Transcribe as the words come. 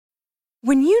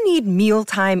When you need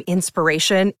mealtime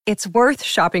inspiration, it's worth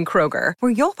shopping Kroger,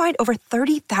 where you'll find over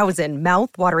 30,000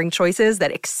 mouth-watering choices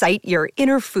that excite your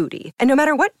inner foodie. And no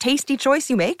matter what tasty choice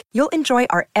you make, you'll enjoy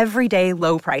our everyday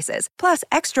low prices, plus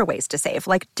extra ways to save,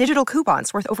 like digital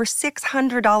coupons worth over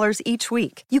 $600 each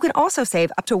week. You can also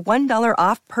save up to $1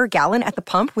 off per gallon at the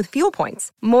pump with fuel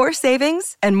points. More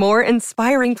savings and more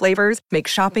inspiring flavors make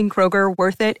shopping Kroger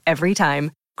worth it every time.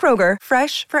 Kroger,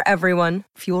 fresh for everyone.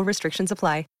 Fuel restrictions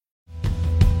apply.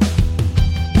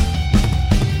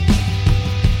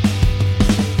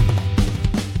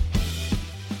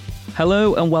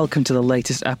 Hello and welcome to the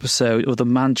latest episode of the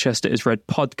Manchester is Red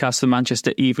podcast, the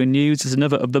Manchester Evening News. Is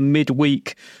another of the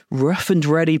midweek rough and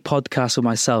ready podcast with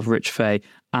myself, Rich Fay,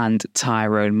 and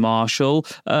Tyrone Marshall.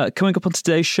 Coming up on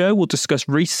today's show, we'll discuss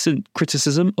recent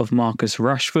criticism of Marcus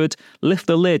Rashford, lift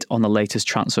the lid on the latest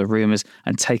transfer rumours,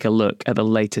 and take a look at the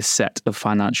latest set of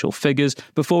financial figures.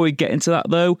 Before we get into that,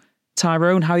 though,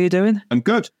 Tyrone, how are you doing? I'm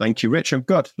good, thank you, Rich. I'm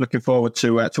good. Looking forward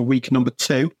to week number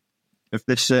 2 of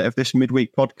this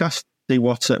midweek podcast. See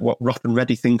what rough and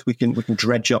ready things we can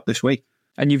dredge up this week.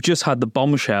 And you've just had the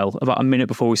bombshell about a minute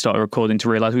before we started recording to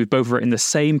realise we've both written the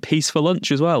same piece for lunch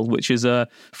as well, which is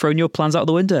throwing your plans out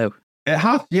the window. It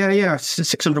has, yeah.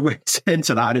 600 weeks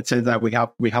into that, and it turns out we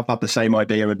have had the same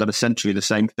idea and done essentially the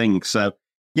same thing. So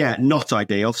yeah, not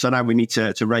ideal. So now we need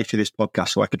to race through this podcast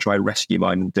so I can try and rescue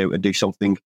mine and do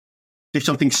something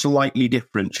slightly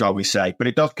different, shall we say? But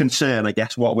it does concern, I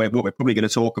guess, what we're probably going to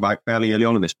talk about fairly early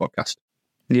on in this podcast.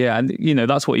 Yeah, and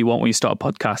that's what you want when you start a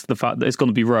podcast, the fact that it's going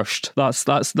to be rushed. That's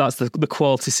the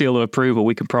quality seal of approval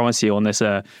we can promise you on this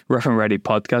Rough and Ready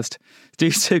podcast.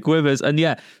 Do stick with us. And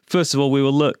yeah, first of all, we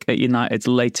will look at United's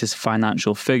latest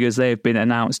financial figures. They have been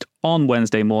announced on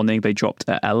Wednesday morning. They dropped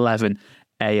at 11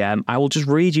 a.m. I will just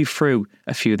read you through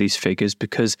a few of these figures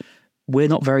because we're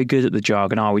not very good at the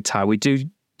jargon, are we, Ty? We do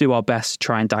our best to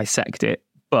try and dissect it,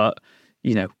 but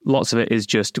lots of it is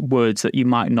just words that you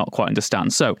might not quite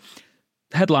understand. So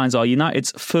headlines are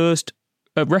United's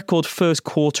record first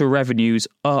quarter revenues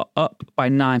are up by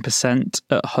 9%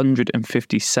 at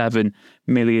 £157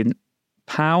 million.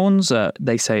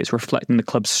 They say it's reflecting the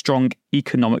club's strong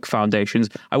economic foundations.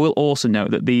 I will also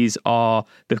note that these are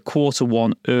the quarter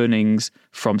one earnings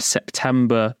from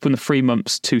the 3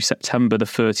 months to September the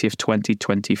 30th,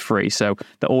 2023. So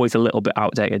they're always a little bit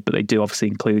outdated, but they do obviously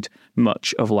include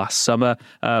much of last summer.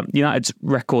 United's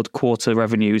record quarter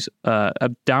revenues are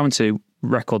down to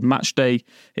record matchday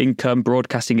income,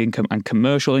 broadcasting income and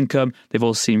commercial income. They've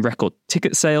also seen record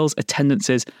ticket sales,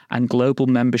 attendances and global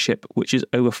membership, which is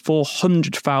over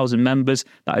 400,000 members.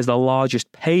 That is the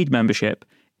largest paid membership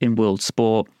in world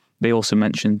sport. They also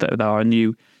mentioned that there are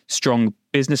new strong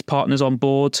business partners on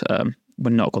board. We're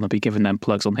not going to be giving them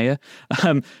plugs on here.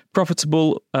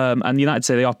 Profitable, and United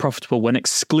say they are profitable when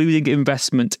excluding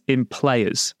investment in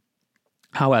players.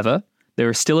 However,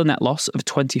 there is still a net loss of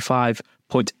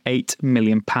 £25.8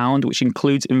 million, which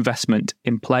includes investment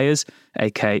in players,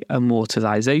 aka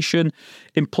amortisation.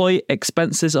 Employee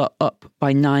expenses are up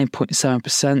by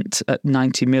 9.7% at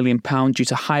 £90 million due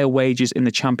to higher wages in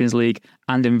the Champions League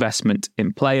and investment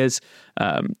in players.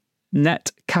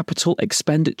 Net capital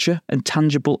expenditure and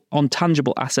tangible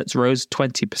assets rose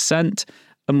 20%,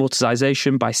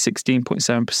 amortisation by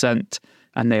 16.7%,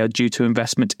 and they are due to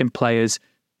investment in players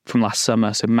from last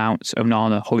summer, so Mount,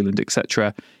 Onana, Højlund,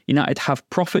 etc. United have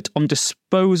profit on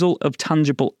disposal of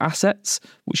tangible assets,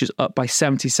 which is up by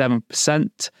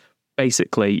 77%.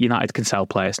 Basically, United can sell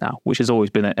players now, which has always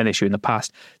been an issue in the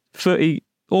past.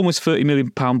 Almost £30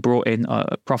 million brought in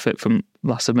profit from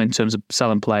last summer in terms of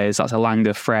selling players. That's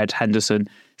Elanga, Fred, Henderson,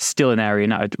 still an area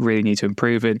United really need to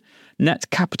improve in. Net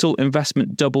capital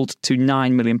investment doubled to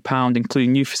 £9 million,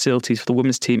 including new facilities for the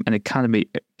women's team and academy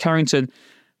at Carrington.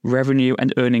 Revenue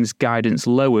and earnings guidance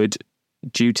lowered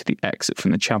due to the exit from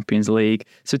the Champions League.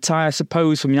 So, Ty, I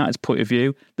suppose from United's point of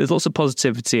view, there's lots of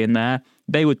positivity in there.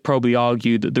 They would probably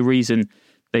argue that the reason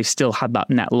they've still had that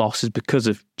net loss is because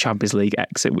of Champions League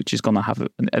exit, which is going to have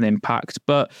an impact.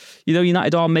 But,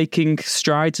 United are making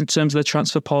strides in terms of their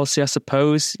transfer policy, I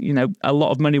suppose. A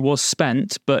lot of money was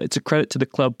spent, but it's a credit to the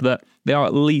club that they are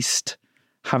at least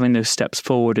having those steps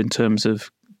forward in terms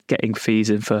of getting fees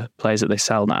in for players that they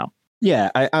sell now.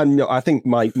 Yeah, I think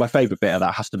my favourite bit of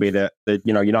that has to be that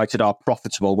United are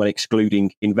profitable when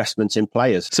excluding investments in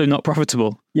players. So not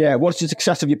profitable? Yeah, what does the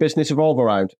success of your business revolve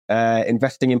around?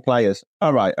 Investing in players.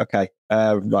 All right, okay,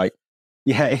 right.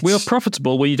 Yeah, we are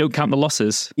profitable when you don't count the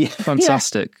losses. Yeah,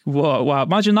 fantastic. Yeah. Wow,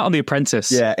 imagine that on The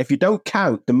Apprentice. Yeah, if you don't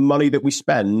count the money that we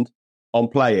spend on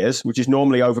players, which is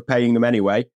normally overpaying them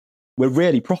anyway, we're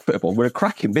really profitable. We're a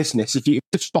cracking business. If you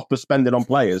just stop us spending on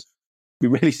players,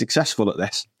 we're really successful at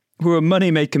this. We're a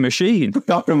money-making machine.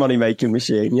 We're a money-making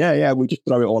machine. Yeah. We just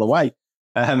throw it all away.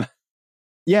 I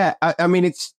mean,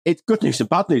 it's good news and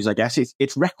bad news, I guess.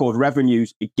 It's record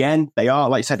revenues again. They are,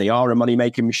 like I said, they are a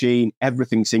money-making machine.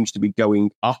 Everything seems to be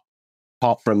going up,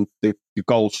 apart from the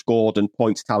goals scored and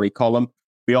points tally column.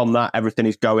 Beyond that, everything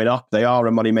is going up. They are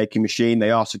a money-making machine. They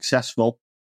are successful,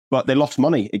 but they lost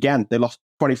money again. They lost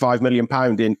 £25 million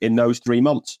in those 3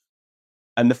 months.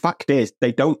 And the fact is,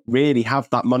 they don't really have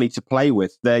that money to play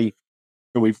with.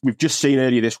 We've just seen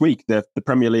earlier this week the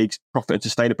Premier League's profit and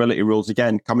sustainability rules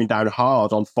again coming down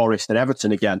hard on Forest and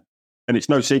Everton again. And it's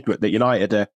no secret that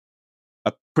United are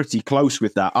pretty close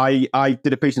with that. I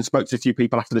did a piece and spoke to a few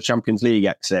people after the Champions League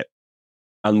exit,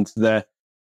 and the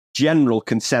general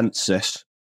consensus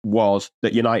was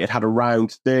that United had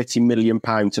around £30 million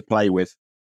to play with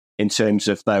in terms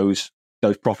of those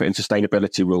profit and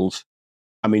sustainability rules.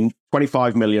 I mean,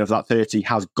 25 million of that 30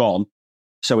 has gone.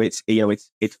 So it's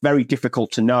very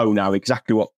difficult to know now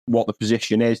exactly what the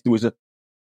position is. There was the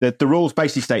rules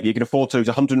basically state that you can afford to lose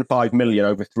 105 million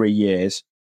over 3 years,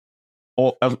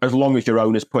 or as long as your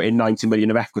owners put in 90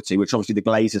 million of equity, which obviously the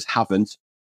Glazers haven't.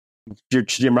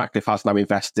 Jim Ratcliffe has now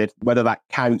invested. Whether that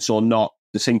counts or not,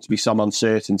 there seems to be some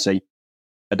uncertainty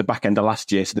at the back end of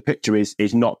last year. So the picture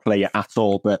is not clear at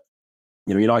all. But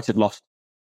United lost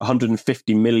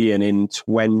 150 million in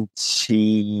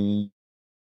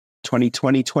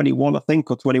 2020, 21, I think,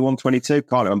 or 21, 22.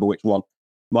 Can't remember which one.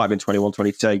 Might have been 21,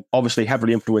 22. Obviously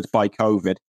heavily influenced by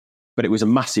COVID, but it was a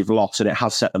massive loss, and it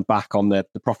has set them back on the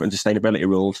profit and sustainability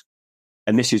rules.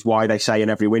 And this is why they say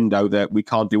in every window that we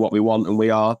can't do what we want, and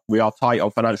we are tight on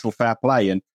financial fair play.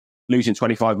 And losing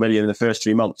 25 million in the first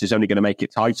 3 months is only going to make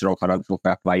it tighter on financial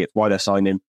fair play. It's why they're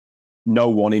signing no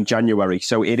one in January.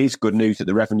 So it is good news that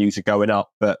the revenues are going up,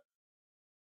 but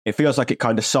it feels like it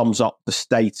kind of sums up the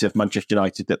state of Manchester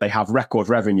United, that they have record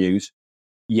revenues,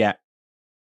 yet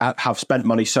have spent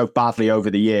money so badly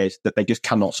over the years that they just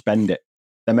cannot spend it.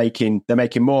 They're making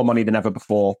more money than ever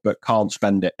before, but can't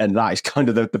spend it. And that is kind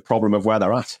of the problem of where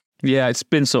they're at. Yeah, it's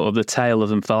been sort of the tale of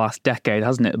them for the last decade,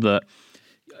 hasn't it? That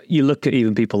you look at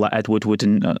even people like Ed Woodward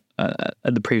and at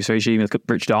the previous regime, you look at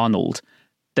Richard Arnold,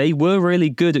 they were really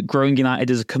good at growing United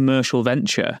as a commercial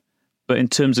venture. But in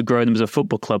terms of growing them as a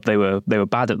football club, they were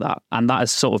bad at that. And that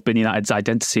has sort of been United's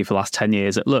identity for the last 10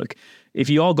 years. That, look, if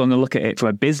you are going to look at it from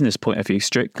a business point of view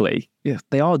strictly, yeah,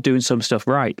 they are doing some stuff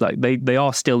right. Like they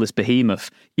are still this behemoth,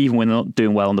 even when they're not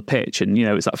doing well on the pitch. And,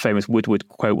 it's that famous Woodward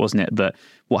quote, wasn't it? That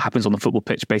what happens on the football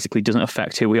pitch basically doesn't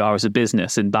affect who we are as a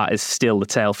business. And that is still the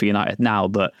tale for United now,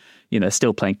 that,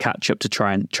 still playing catch up to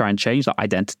try and change that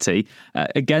identity.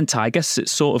 Again, Ty, I guess it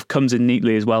sort of comes in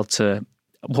neatly as well to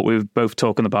what we were both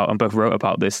talking about and both wrote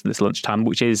about this lunchtime,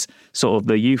 which is sort of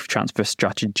the youth transfer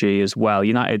strategy as well.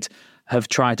 United have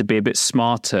tried to be a bit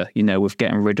smarter, with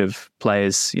getting rid of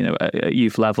players, at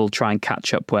youth level, try and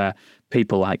catch up where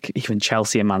people like even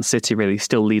Chelsea and Man City really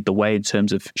still lead the way in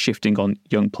terms of shifting on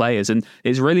young players. And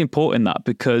it's really important that,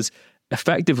 because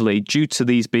effectively, due to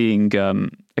these being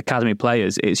academy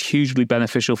players, it's hugely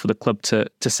beneficial for the club to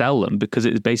sell them, because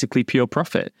it's basically pure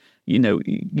profit. You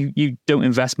don't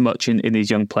invest much in these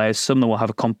young players. Some of them will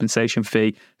have a compensation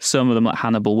fee. Some of them, like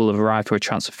Hannibal, will have arrived for a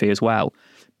transfer fee as well.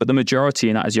 But the majority of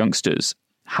United's youngsters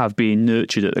have been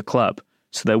nurtured at the club.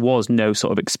 So there was no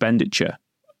sort of expenditure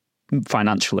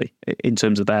financially in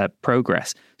terms of their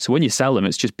progress. So when you sell them,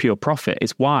 it's just pure profit.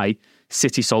 It's why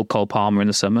City sold Cole Palmer in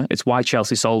the summer. It's why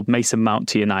Chelsea sold Mason Mount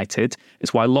to United.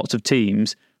 It's why lots of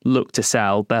teams look to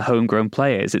sell their homegrown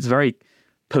players. It's very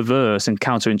perverse and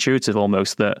counterintuitive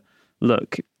almost that,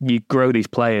 look, you grow these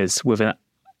players with a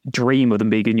dream of them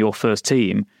being in your first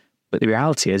team, but the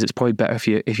reality is it's probably better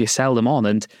if you sell them on.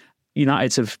 And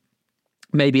United have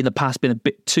maybe in the past been a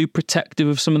bit too protective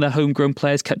of some of their homegrown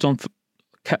players, kept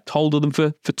hold of them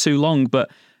for too long.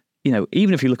 But,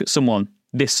 even if you look at someone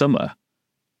this summer,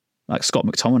 like Scott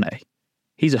McTominay,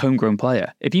 he's a homegrown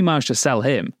player. If you manage to sell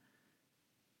him,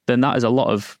 then that is a lot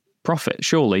of profit,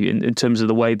 surely, in terms of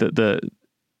the way that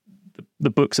the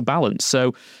books are balanced.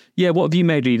 So, yeah, what have you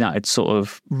made of United sort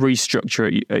of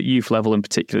restructure at youth level in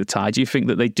particular, Ty? Do you think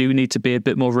that they do need to be a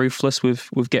bit more ruthless with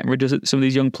getting rid of some of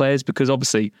these young players? Because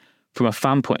obviously, from a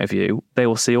fan point of view, they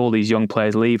will see all these young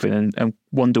players leaving and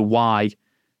wonder why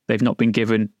they've not been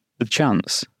given the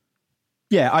chance.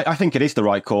 Yeah, I think it is the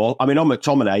right call. I mean, on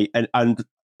McTominay, and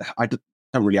I don't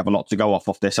really have a lot to go off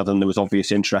this, other than there was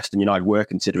obvious interest, and United were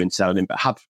considering selling him. But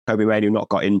had Kobe Mainoo not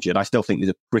got injured, I still think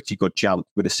there's a pretty good chance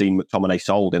we'd have seen McTominay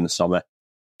sold in the summer,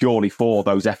 purely for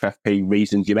those FFP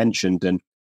reasons you mentioned. And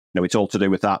it's all to do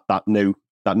with that new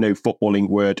footballing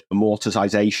word,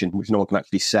 amortization, which no one can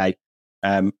actually say.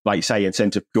 Like you say, in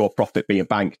terms of pure profit being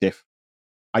banked, if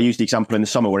I used the example in the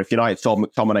summer where if United sold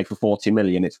McTominay for 40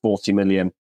 million, it's 40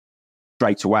 million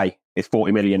straight away. It's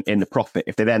 40 million in the profit.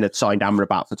 If they then had signed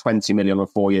Amrabat for 20 million on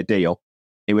a 4-year deal,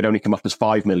 it would only come up as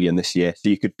 5 million this year. So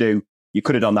you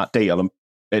could have done that deal, and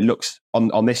it looks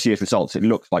on this year's results, it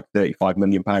looks like £35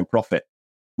 million profit,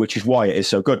 which is why it is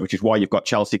so good, which is why you've got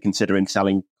Chelsea considering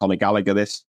selling Conor Gallagher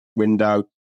this window,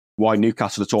 why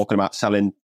Newcastle are talking about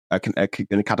selling an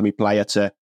academy player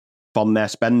to fund their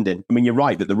spending. I mean, you're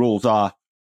right that the rules are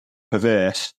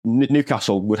perverse.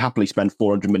 Newcastle would happily spend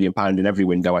 £400 million in every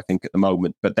window, I think, at the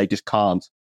moment, but they just can't.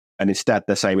 And instead,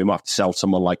 they're saying we might have to sell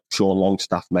someone like Sean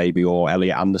Longstaff, maybe, or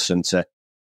Elliot Anderson to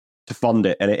fund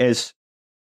it. And it is,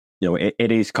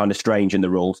 it is kind of strange in the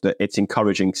rules that it's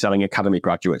encouraging selling academy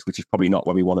graduates, which is probably not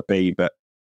where we want to be. But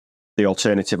the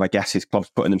alternative, I guess, is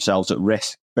clubs putting themselves at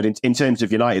risk. But in terms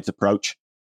of United's approach,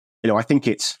 I think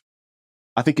it's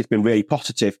been really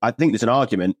positive. I think there's an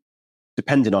argument,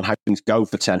 depending on how things go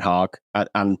for Ten Hag,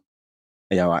 and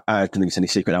I don't think it's any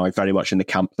secret now, I'm very much in the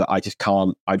camp that I'm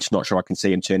just not sure I can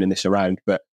see him turning this around.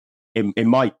 But it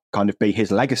might kind of be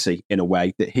his legacy in a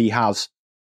way, that he has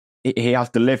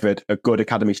delivered a good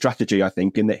academy strategy, I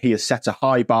think, in that he has set a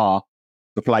high bar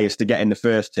for players to get in the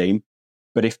first team.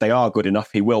 But if they are good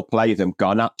enough, he will play them.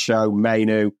 Garnacho,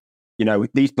 Mainu,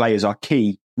 these players are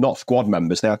key, not squad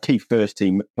members. They are key first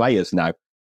team players now.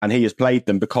 And he has played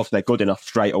them because they're good enough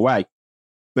straight away.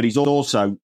 But he's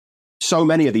also, so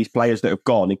many of these players that have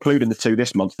gone, including the two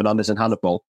this month, Fernandes and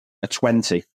Hannibal, are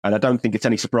 20. And I don't think it's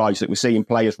any surprise that we're seeing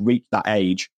players reach that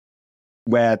age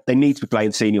where they need to be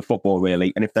playing senior football,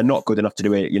 really. And if they're not good enough to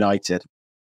do it at United,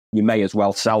 you may as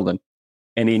well sell them.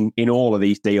 And in all of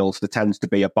these deals, there tends to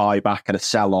be a buyback and a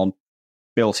sell-on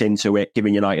built into it,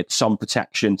 giving United some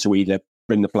protection to either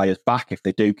bring the players back if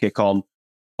they do kick on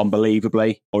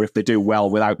unbelievably, or if they do well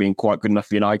without being quite good enough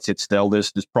for United, still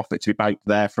there's profit to be banked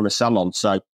there from a sell-on.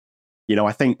 So,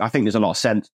 I think there's a lot of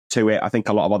sense to it. I think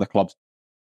a lot of other clubs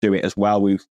do it as well.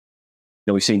 We've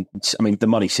seen, the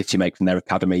money City make from their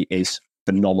academy is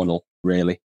phenomenal,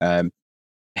 really.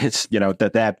 It's,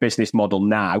 their business model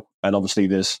now, and obviously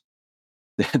there's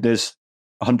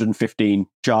 115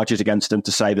 charges against them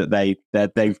to say that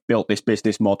they've built this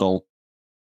business model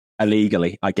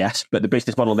illegally, I guess. But the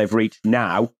business model they've reached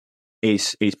now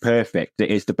is perfect. It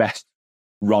is the best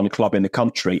run club in the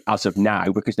country as of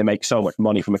now, because they make so much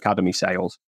money from academy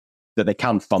sales that they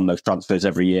can fund those transfers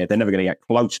every year. They're never going to get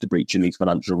close to breaching these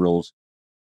financial rules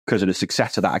because of the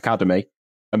success of that academy,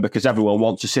 and because everyone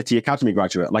wants a City academy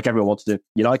graduate, like everyone wants a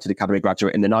United academy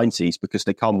graduate in the 90s, because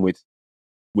they come with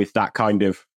that kind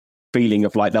of feeling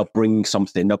of like they'll bring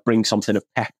something of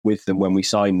pep with them when we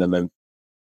sign them, and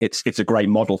it's a great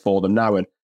model for them now. And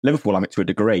Liverpool have it to a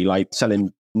degree, like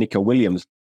selling Nico Williams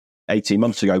 18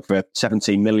 months ago for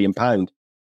 £17 million.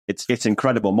 It's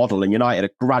incredible model, and United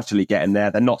are gradually getting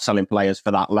there. They're not selling players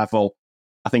for that level.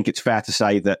 I think it's fair to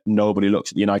say that nobody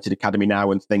looks at the United academy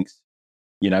now and thinks,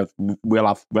 we'll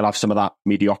have some of that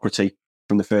mediocrity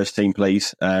from the first team,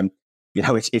 please.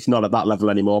 It's not at that level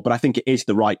anymore. But I think it is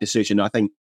the right decision. I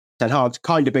think Ten Hag's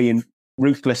kind of being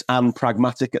ruthless and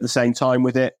pragmatic at the same time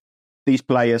with it. These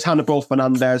players, Hannibal,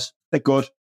 Fernandes, they're good.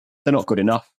 They're not good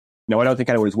enough. I don't think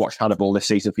anyone who's watched Hannibal this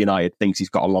season for United thinks he's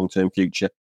got a long-term future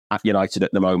at United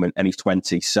at the moment, and he's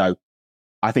 20. So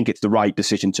I think it's the right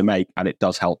decision to make, and it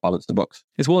does help balance the books.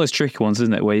 It's one of those tricky ones,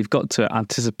 isn't it, where you've got to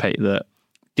anticipate that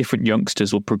different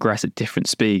youngsters will progress at different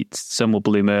speeds. Some will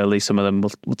bloom early, some of them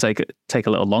will take a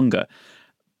little longer.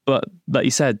 But like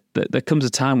you said, there comes a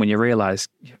time when you realise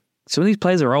some of these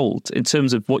players are old in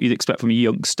terms of what you'd expect from a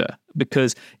youngster,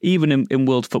 because even in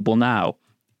world football now,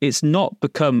 it's not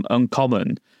become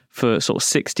uncommon for sort of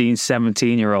 16,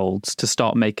 17-year-olds to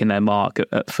start making their mark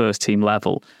at first team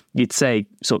level. You'd say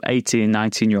sort of 18,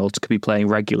 19-year-olds could be playing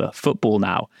regular football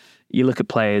now. You look at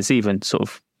players, even sort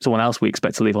of someone else we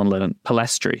expect to leave on loan,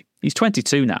 Palestri. He's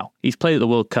 22 now. He's played at the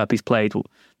World Cup. He's played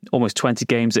almost 20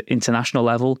 games at international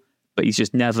level, but he's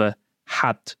just never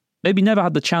had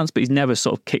the chance, but he's never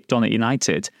sort of kicked on at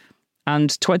United.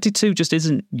 And 22 just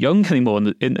isn't young anymore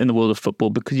in the world of football,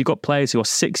 because you've got players who are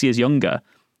 6 years younger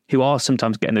who are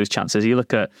sometimes getting those chances. You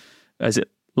look at, is it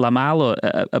Lamal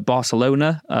at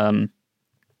Barcelona?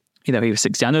 He was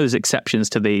 60. I know there's exceptions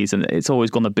to these, and it's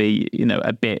always going to be,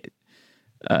 a bit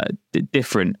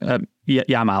different. Lamine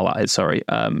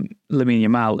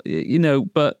Yamal,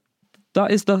 but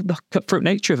that is the cutthroat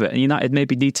nature of it. And United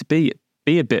maybe need to be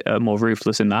a bit more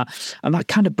ruthless in that. And that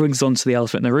kind of brings on to the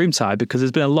elephant in the room, Ty, because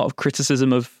there's been a lot of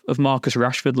criticism of Marcus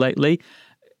Rashford lately.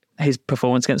 His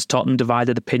performance against Tottenham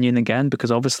divided opinion again, because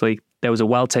obviously there was a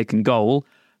well-taken goal,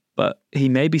 but he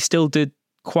maybe still did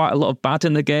quite a lot of bad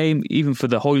in the game. Even for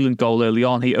the Højlund goal early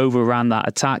on, he overran that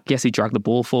attack. Yes, he dragged the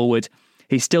ball forward.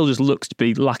 He still just looks to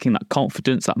be lacking that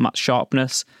confidence, that match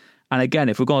sharpness. And again,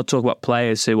 if we're going to talk about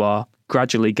players who are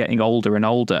gradually getting older and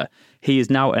older, he is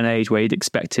now at an age where you'd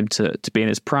expect him to be in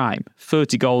his prime.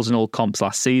 30 goals in all comps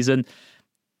last season,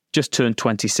 just turned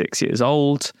 26 years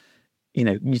old. You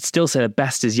know, you'd still say the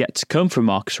best is yet to come from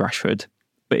Marcus Rashford,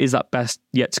 but is that best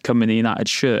yet to come in the United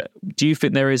shirt? Do you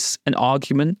think there is an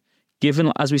argument,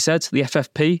 given, as we said, the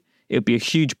FFP? It would be a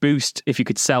huge boost if you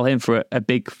could sell him for a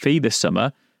big fee this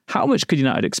summer. How much could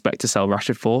United expect to sell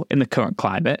Rashford for in the current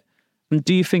climate? And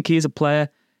do you think he is a player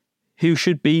who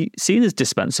should be seen as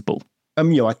dispensable? I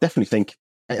definitely think,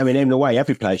 in a way,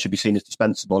 every player should be seen as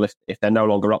dispensable if they're no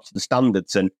longer up to the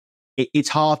standards. And it's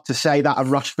hard to say that of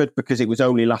Rashford because it was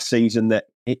only last season that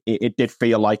it did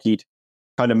feel like he'd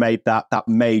kind of made that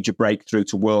major breakthrough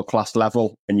to world-class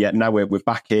level. And yet now we're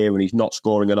back here and he's not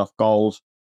scoring enough goals.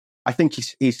 I think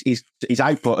his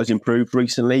output has improved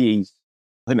recently.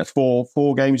 I think that's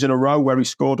four games in a row where he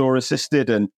scored or assisted,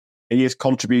 and he is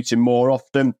contributing more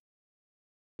often.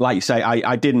 Like you say,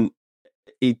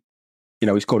 he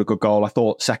scored a good goal. I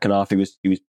thought second half he was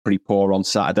pretty poor on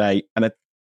Saturday, and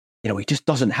he just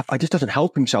doesn't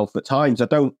help himself at times. I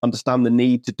don't understand the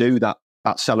need to do that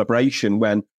celebration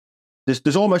when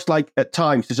there's almost like at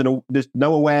times there's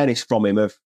no awareness from him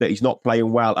of that he's not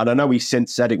playing well. And I know he's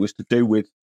since said it was to do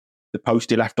with the post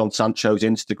he left on Sancho's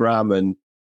Instagram and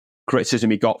criticism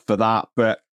he got for that.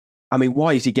 But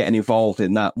why is he getting involved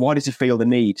in that? Why does he feel the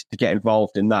need to get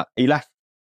involved in that? He left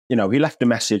a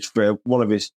message for one of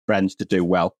his friends to do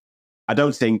well. I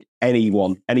don't think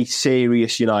any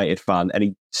serious United fan,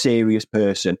 any serious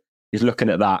person is looking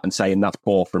at that and saying that's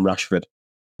poor from Rashford.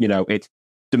 It's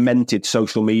demented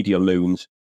social media loons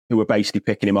who are basically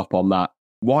picking him up on that.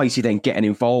 Why is he then getting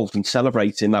involved and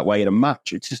celebrating that way in a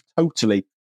match? It's just totally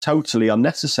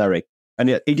unnecessary.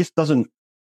 And he just doesn't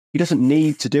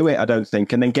need to do it, I don't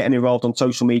think. And then getting involved on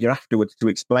social media afterwards to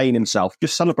explain himself,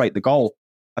 just celebrate the goal.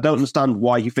 I don't understand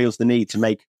why he feels the need to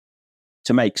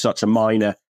make such a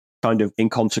minor kind of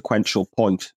inconsequential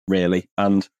point, really.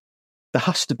 And there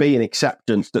has to be an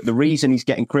acceptance that the reason he's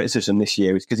getting criticism this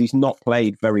year is because he's not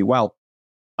played very well.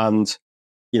 And,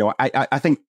 I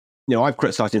think, I've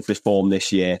criticised him for his form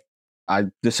this year.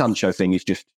 The Sancho thing is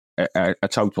just a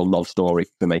total non-story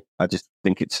for me. I just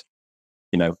think it's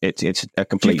a complete non-story.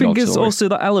 Do you think it's also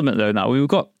that element, though, now? We've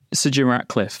got Sir Jim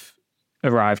Ratcliffe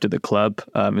arrived at the club,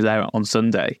 was there on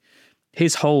Sunday.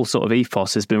 His whole sort of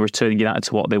ethos has been returning United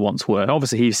to what they once were.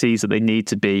 Obviously, he sees that they need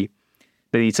to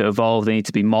evolve, they need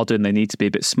to be modern, they need to be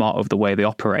a bit smart of the way they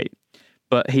operate.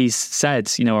 But he's said,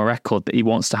 on record, that he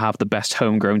wants to have the best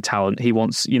homegrown talent. He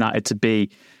wants United to be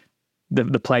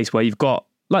the place where you've got,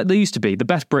 like they used to be, the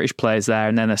best British players there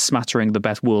and then a smattering of the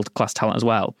best world-class talent as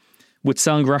well. Would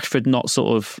selling Rashford not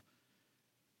sort of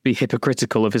be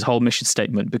hypocritical of his whole mission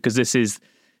statement? Because this is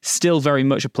still very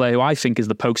much a player who I think is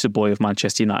the poster boy of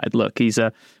Manchester United. Look, he's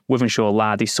a Wythenshawe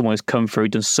lad. He's someone who's come through,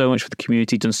 done so much for the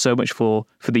community, done so much for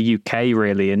the UK,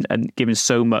 really, and given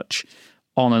so much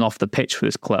on and off the pitch for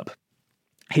this club.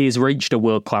 He has reached a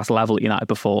world-class level at United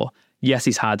before. Yes,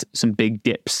 he's had some big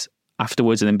dips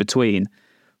afterwards and in between,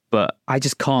 but I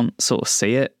just can't sort of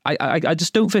see it. I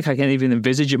just don't think I can even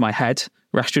envisage in my head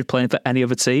Rashford playing for any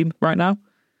other team right now.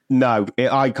 No,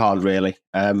 I can't really.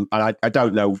 And I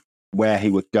don't know where he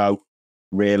would go,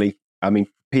 really.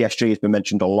 PSG has been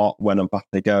mentioned a lot when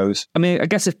Mbappe goes. I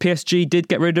guess if PSG did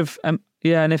get rid of, and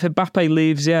if Mbappe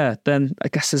leaves, then I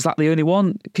guess is that the only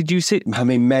one? Could you see?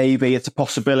 Maybe it's a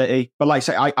possibility. But like I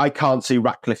say, I can't see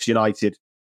Ratcliffe's United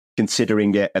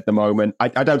considering it at the moment.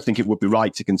 I don't think it would be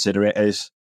right to consider it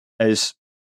as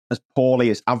poorly,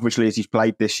 as averagely as he's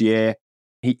played this year.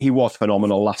 He was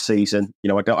phenomenal last season.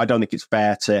 I don't think it's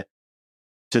fair to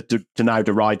now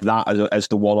deride that as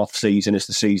the one-off season, as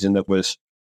the season that was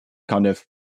kind of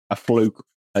a fluke,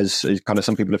 as kind of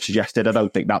some people have suggested. I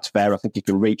don't think that's fair. I think he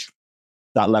can reach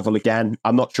that level again.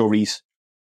 I'm not sure he's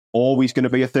always going to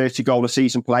be a 30-goal a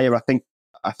season player. I think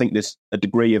there's a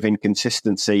degree of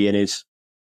inconsistency in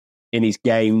his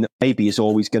game that maybe is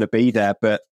always going to be there,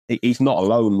 but he's not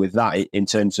alone with that in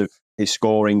terms of his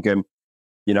scoring.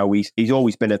 He's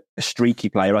always been a streaky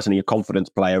player, hasn't he? A confidence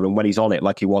player, and when he's on it,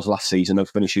 like he was last season,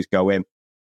 those finishes go in.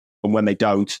 And when they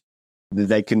don't,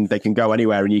 they can go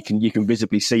anywhere, and you can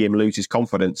visibly see him lose his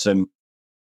confidence. And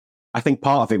I think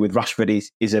part of it with Rashford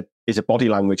is a body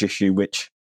language issue, which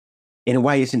in a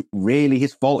way isn't really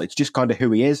his fault. It's just kind of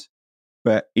who he is.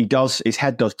 But his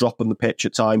head does drop on the pitch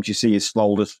at times. You see his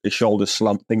shoulders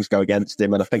slump, things go against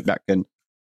him, and I think that can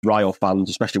rile fans,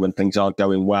 especially when things aren't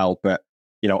going well. But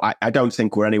I don't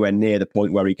think we're anywhere near the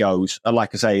point where he goes. And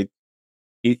like I say,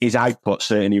 his output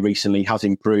certainly recently has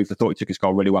improved. I thought he took his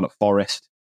goal really well at Forest.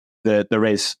 There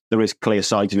is clear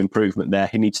signs of improvement there.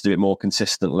 He needs to do it more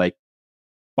consistently.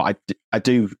 But I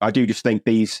do just think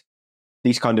these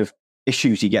kind of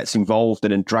issues he gets involved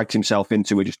in and drags himself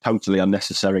into are just totally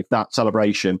unnecessary. That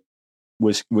celebration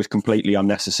was completely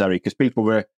unnecessary, because people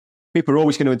are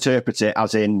always going to interpret it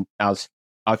as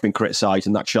I've been criticised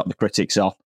and that shut the critics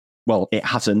off. Well, it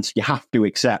hasn't. You have to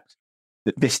accept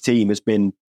that this team has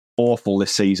been awful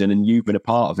this season and you've been a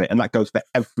part of it. And that goes for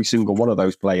every single one of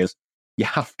those players. You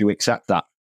have to accept that.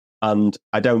 And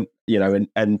I don't,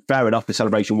 and fair enough, the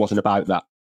celebration wasn't about that.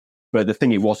 But the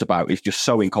thing it was about is just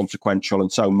so inconsequential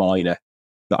and so minor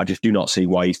that I just do not see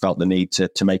why he's felt the need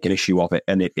to make an issue of it.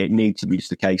 And it needs to be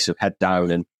just a case of head down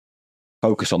and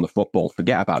focus on the football.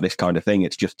 Forget about this kind of thing.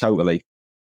 It's just totally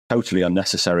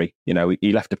unnecessary.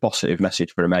 He left a positive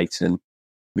message for a mate, and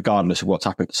regardless of what's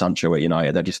happened to Sancho at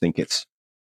United, I just think it's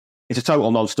a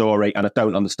total non-story, and I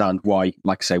don't understand why,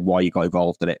 like I say, why you got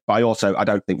involved in it. But I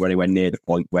don't think we're anywhere near the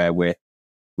point where we're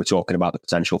talking about the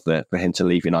potential for him to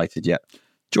leave United yet.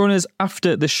 Join us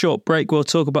after the short break. We'll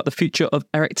talk about the future of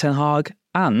Erik ten Hag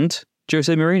and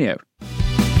Jose Mourinho.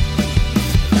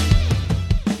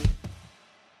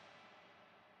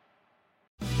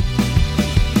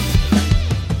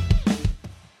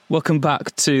 Welcome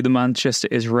back to the Manchester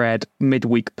is Red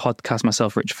midweek podcast.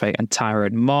 Myself, Rich Fate, and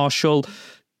Tyrone Marshall.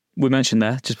 We mentioned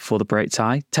there just before the break,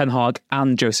 Ty, Ten Hag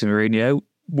and Jose Mourinho.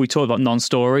 We talked about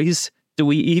non-stories. Do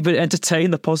we even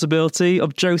entertain the possibility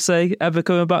of Jose ever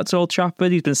coming back to Old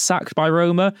Trafford? He's been sacked by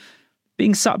Roma.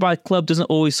 Being sacked by a club doesn't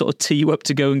always sort of tee you up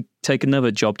to go and take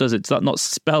another job, does it? Does that not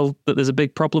spell that there's a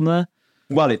big problem there?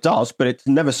 Well, it does, but it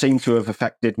never seemed to have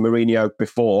affected Mourinho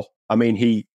before. I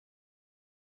mean,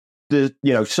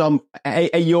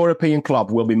 a European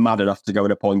club will be mad enough to go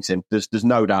and appoint him. There's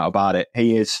no doubt about it.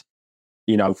 He is,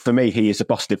 for me, he is a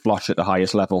busted flush at the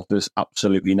highest level. There's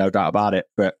absolutely no doubt about it.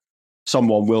 But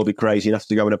someone will be crazy enough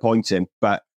to go and appoint him.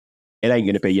 But it ain't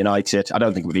going to be United. I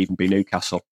don't think it would even be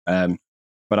Newcastle.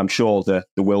 But I'm sure there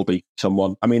will be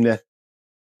someone. I mean,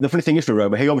 the funny thing is for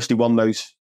Roma, he obviously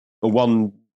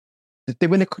won. Did they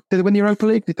win the Europa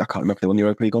League? I can't remember if they won the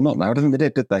Europa League or not now. I don't think they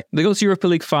did they? They got to the Europa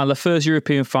League final, the first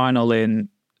European final in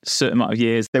a certain amount of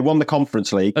years. They won the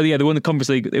Conference League. Oh yeah, they won the Conference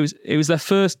League. It was their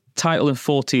first title in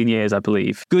 14 years, I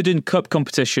believe. Good in cup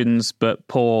competitions, but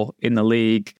poor in the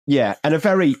league. Yeah, and a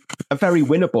very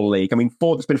winnable league. I mean,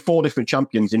 there's been 4 different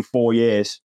champions in 4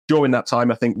 years. During that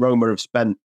time, I think Roma have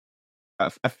spent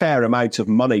a fair amount of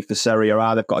money for Serie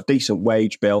A. They've got a decent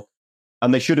wage bill.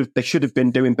 And they should have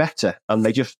been doing better, and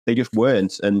they just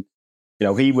weren't. And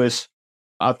he was,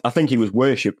 I think he was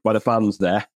worshipped by the fans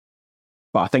there.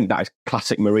 But I think that is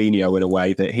classic Mourinho in a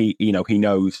way, that he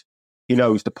knows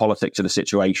the politics of the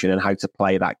situation and how to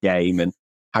play that game and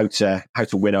how to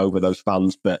win over those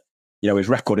fans. But his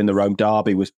record in the Rome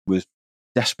derby was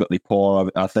desperately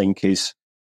poor. I think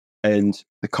and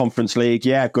the Conference League,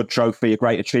 yeah, good trophy, a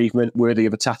great achievement, worthy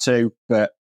of a tattoo,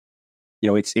 but.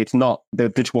 It's not, there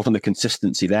just wasn't the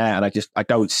consistency there. And I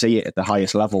don't see it at the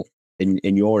highest level in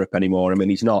Europe anymore. I mean,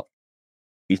 he's not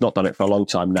done it for a long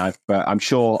time now, but I'm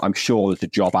sure there's a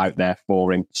job out there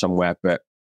for him somewhere. But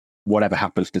whatever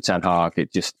happens to Ten Hag,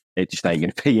 it just ain't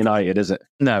going to be United, is it?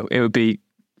 No, it would be,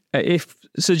 if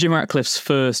Sir Jim Ratcliffe's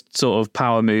first sort of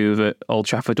power move at Old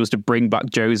Trafford was to bring back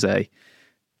Jose,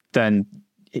 then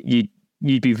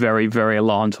you'd be very, very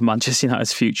alarmed for Manchester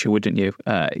United's future, wouldn't you?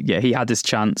 He had his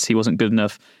chance. He wasn't good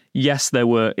enough. Yes, there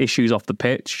were issues off the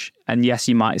pitch. And yes,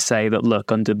 you might say that,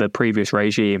 look, under the previous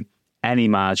regime, any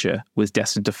manager was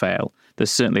destined to fail.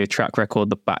 There's certainly a track record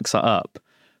that backs that up.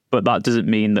 But that doesn't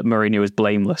mean that Mourinho is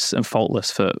blameless and faultless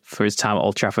for his time at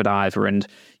Old Trafford either. And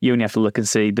you only have to look and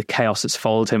see the chaos that's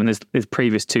followed him in his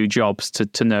previous 2 jobs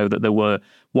to know that there were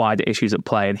wider issues at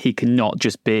play. And he cannot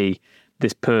just be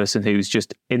this person who's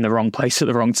just in the wrong place at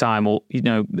the wrong time, or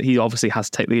he obviously has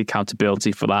to take the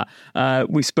accountability for that.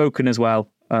 We've spoken as well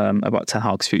about Ten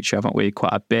Hag's future, haven't we?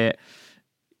 Quite a bit.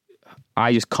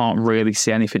 I just can't really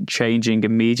see anything changing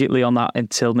immediately on that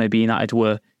until maybe United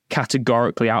were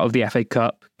categorically out of the FA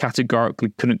Cup, categorically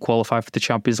couldn't qualify for the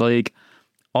Champions League.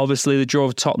 Obviously, the draw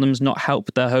of Tottenham's not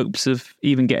helped their hopes of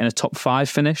even getting a top 5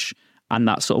 finish and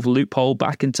that sort of loophole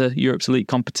back into Europe's elite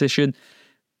competition.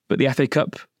 But the FA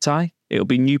Cup tie, it'll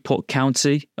be Newport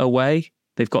County away.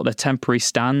 They've got their temporary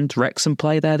stand. Wrexham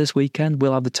play there this weekend.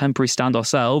 We'll have the temporary stand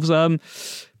ourselves.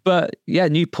 But yeah,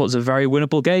 Newport's a very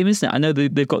winnable game, isn't it? I know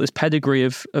they've got this pedigree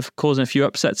of causing a few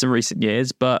upsets in recent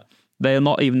years, but they are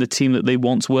not even the team that they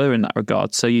once were in that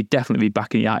regard. So you'd definitely be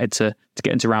backing United to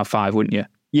get into round 5, wouldn't you?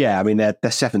 Yeah, I mean they're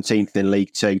 17th in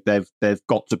League Two. They've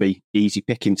got to be easy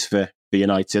pickings for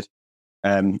United.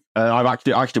 I've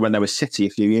actually when they were City a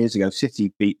few years ago,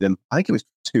 City beat them. I think it was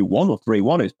 2-1 or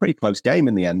 3-1. It was a pretty close game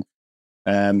in the end.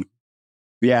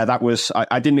 Yeah, that was.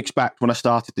 I didn't expect when I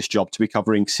started this job to be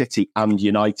covering City and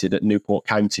United at Newport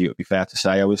County. It would be fair to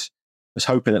say I was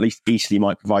hoping at least Eastleigh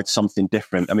might provide something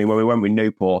different. I mean, when we went with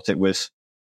Newport, there was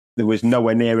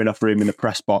nowhere near enough room in the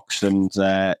press box, and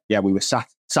we were sat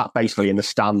basically in the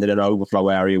stand in an overflow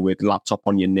area with laptop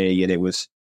on your knee, and it was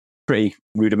pretty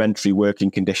rudimentary working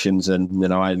conditions.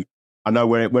 And I know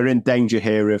we're in danger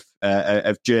here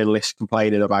of journalists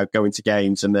complaining about going to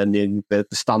games and then the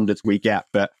standards we get,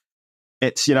 but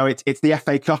it's the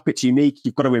FA Cup. It's unique.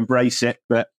 You've got to embrace it,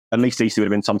 but at least Eastleigh would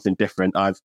have been something different.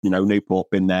 Newport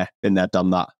been there,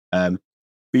 done that. But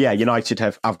yeah, United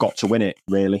have got to win it,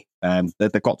 really.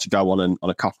 They've got to go on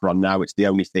a cup run now. It's the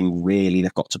only thing really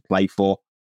they've got to play for.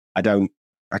 I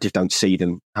just don't see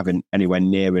them having anywhere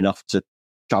near enough to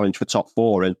challenge for top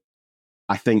four. And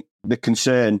I think the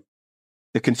concern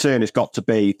has got to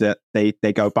be that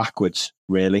they go backwards,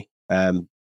 really.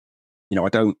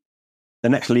 The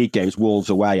next league game is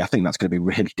Wolves away. I think that's going to be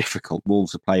really difficult.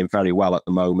 Wolves are playing very well at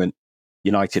the moment.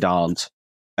 United aren't.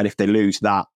 And if they lose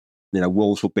that,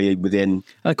 Wolves will be within.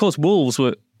 And of course, Wolves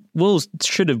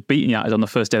should have beaten United on the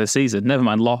first day of the season. Never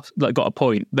mind, got a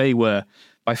point. They were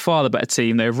by far the better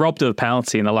team. They were robbed of a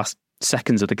penalty in the last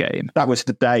seconds of the game. That was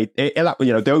the day,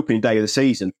 the opening day of the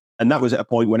season. And that was at a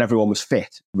point when everyone was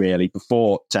fit, really,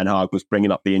 before Ten Hag was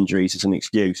bringing up the injuries as an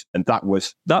excuse. And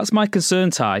that's my concern,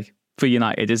 Ty, for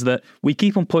United, is that we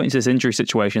keep on pointing to this injury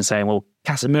situation saying, well,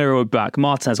 Casemiro will be back,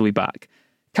 Martinez will be back.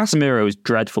 Casemiro was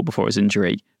dreadful before his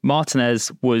injury.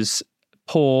 Martinez was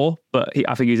poor, but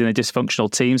I think he was in a dysfunctional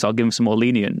team, so I'll give him some more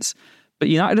lenience. But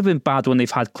United have been bad when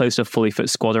they've had close to a fully fit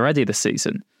squad already this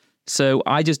season. So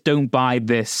I just don't buy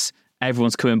this,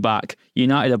 everyone's coming back,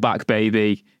 United are back,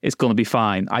 baby, it's going to be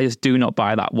fine. I just do not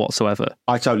buy that whatsoever.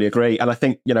 I totally agree. And I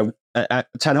think,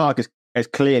 Ten Hag has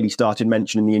clearly started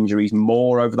mentioning the injuries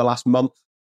more over the last month.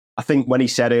 I think when he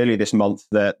said earlier this month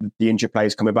that the injured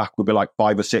players coming back would be like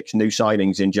 5 or 6 new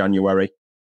signings in January,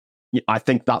 I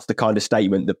think that's the kind of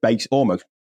statement that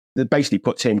basically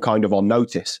puts him kind of on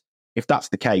notice. If that's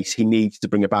the case, he needs to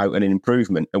bring about an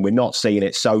improvement, and we're not seeing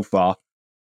it so far.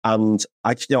 And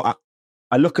I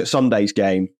look at Sunday's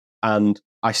game and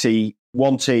I see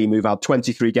one team who've had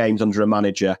 23 games under a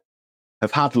manager,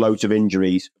 have had loads of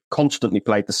injuries, constantly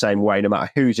played the same way, no matter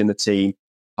who's in the team,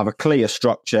 have a clear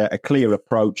structure, a clear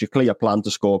approach, a clear plan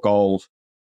to score goals.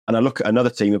 And I look at another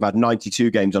team who've had 92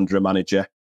 games under a manager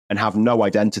and have no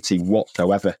identity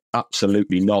whatsoever,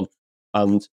 absolutely none.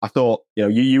 And I thought,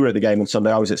 you were at the game on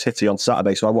Sunday, I was at City on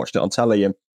Saturday, so I watched it on telly,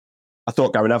 and I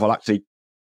thought Gary Neville actually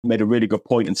made a really good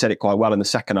point and said it quite well in the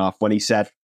second half when he said,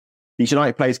 these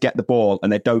United players get the ball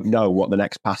and they don't know what the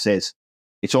next pass is.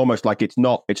 It's almost like it's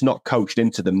not coached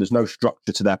into them. There's no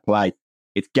structure to their play.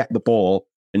 It's get the ball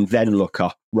and then look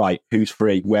up, right, who's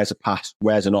free, where's a pass,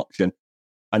 where's an option.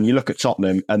 And you look at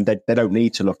Tottenham and they don't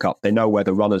need to look up. They know where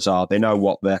the runners are. They know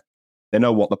what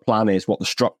the plan is, what the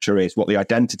structure is, what the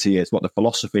identity is, what the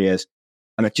philosophy is.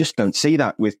 And I just don't see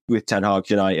that with Ten Hag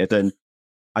United. And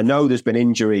I know there's been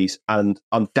injuries and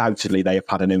undoubtedly they have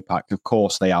had an impact. Of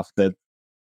course they have.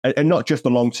 And not just the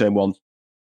long-term ones,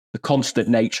 the constant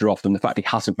nature of them, the fact he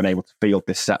hasn't been able to field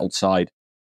this settled side.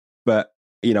 But,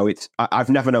 I've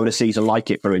never known a season like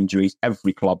it for injuries.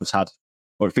 Every club has had,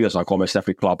 or it feels like almost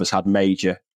every club has had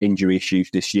major injury issues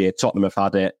this year. Tottenham have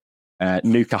had it.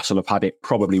 Newcastle have had it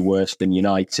probably worse than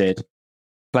United.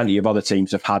 Plenty of other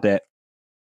teams have had it.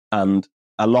 And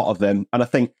a lot of them, and I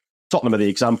think Tottenham are the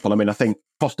example. I mean, I think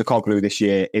Postecoglou this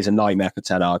year is a nightmare for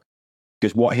Ten Hag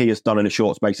because what he has done in a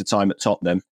short space of time at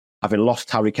Tottenham, having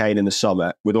lost Harry Kane in the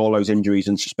summer with all those injuries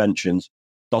and suspensions,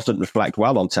 doesn't reflect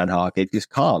well on Ten Hag. It just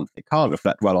can't. It can't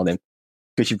reflect well on him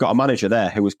because you've got a manager there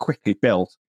who has quickly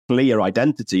built clear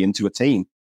identity into a team.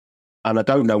 And I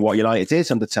don't know what United is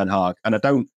under Ten Hag. And I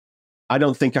don't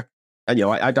think, I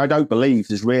don't believe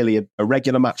there's really a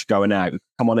regular match going out.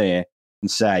 Come on here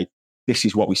and say, this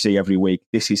is what we see every week.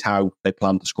 This is how they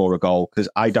plan to score a goal. Because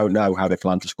I don't know how they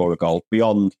plan to score a goal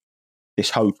beyond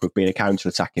this hope of being a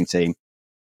counter-attacking team.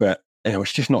 But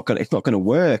it's just not going to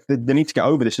work. They need to get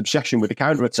over this obsession with the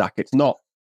counter-attack. It's not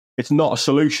a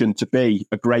solution to be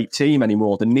a great team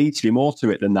anymore. There needs to be more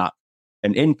to it than that.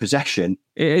 And in possession,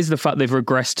 it is the fact they've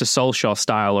regressed to Solskjaer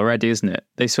style already, isn't it?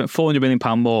 They spent £400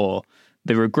 million more.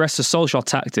 They've regressed to Solskjaer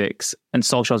tactics and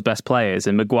Solskjaer's best players,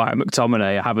 and Maguire and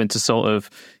McTominay are having to sort of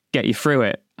get you through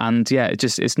it. And yeah,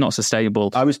 it's not sustainable.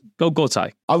 Go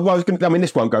Ty.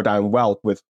 This won't go down well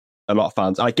with a lot of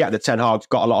fans. I get that Ten Hag's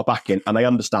got a lot of backing, and I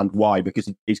understand why,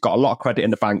 because he's got a lot of credit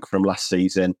in the bank from last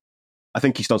season. I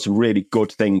think he's done some really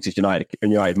good things as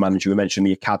United manager. We mentioned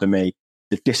the academy,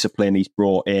 the discipline he's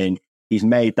brought in. He's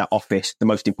made that office the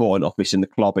most important office in the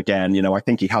club again. I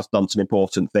think he has done some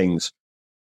important things.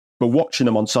 But watching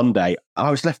him on Sunday,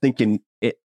 I was left thinking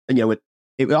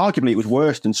arguably it was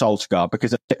worse than Solskjaer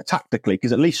because tactically,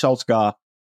 because at least Solskjaer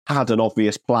had an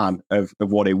obvious plan of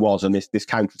what it was and this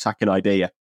counter-attacking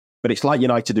idea. But it's like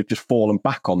United have just fallen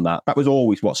back on that. That was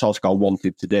always what Solskjaer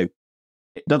wanted to do.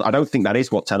 I don't think that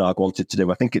is what Ten Hag wanted to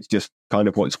do. I think it's just kind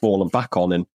of what it's fallen back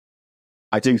on. And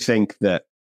I do think that,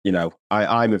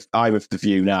 I'm of the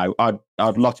view now,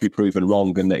 I'd love to be proven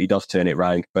wrong and that he does turn it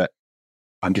round, but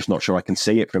I'm just not sure I can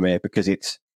see it from here because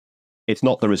it's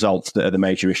not the results that are the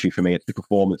major issue for me, it's the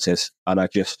performances. And I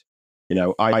just,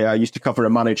 I used to cover a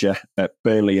manager at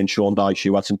Burnley and Sean Dyche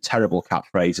who had some terrible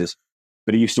catchphrases,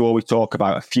 but he used to always talk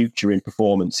about a future in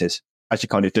performances, as you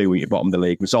kind of do when you're bottom of the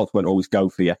league. Results won't always go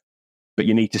for you, but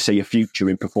you need to see a future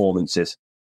in performances.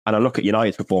 And I look at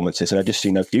United's performances and I just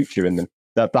see no future in them.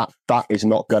 That is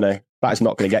not gonna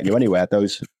get you anywhere,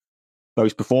 those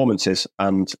performances.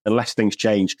 And unless things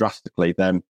change drastically,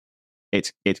 then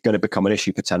it's going to become an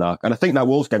issue for Ten Hag. And I think that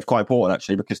Wolves game's quite important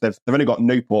actually, because they've only got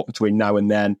Newport between now and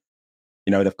then.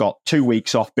 They've got 2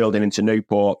 weeks off building into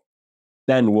Newport,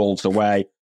 then Wolves away.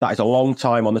 That is a long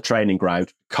time on the training ground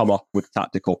to come up with a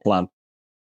tactical plan.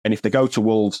 And if they go to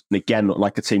Wolves and again look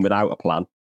like a team without a plan,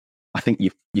 I think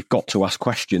you've got to ask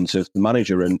questions of the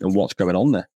manager and what's going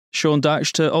on there. Sean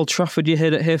Dyche to Old Trafford, you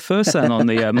heard it here first then on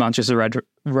the Manchester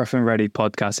Rough and Ready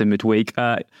podcast in midweek.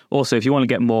 Also, if you want to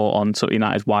get more on sort of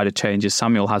United's wider changes,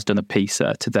 Samuel has done a piece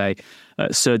today.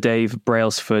 Sir Dave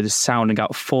Brailsford is sounding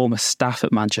out former staff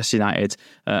at Manchester United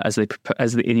as the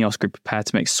Ineos group prepare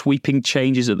to make sweeping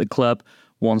changes at the club.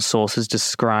 One source has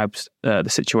described the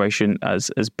situation as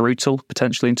brutal,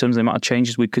 potentially, in terms of the amount of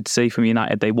changes we could see from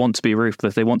United. They want to be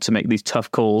ruthless. They want to make these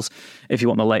tough calls. If you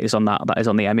want the latest on that, that is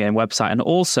on the MEN website. And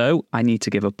also, I need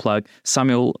to give a plug.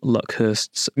 Samuel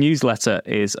Luckhurst's newsletter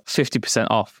is 50%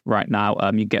 off right now.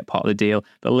 You get part of the deal.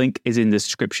 The link is in the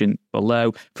description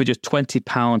below. For just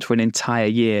 £20 for an entire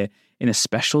year in a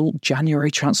special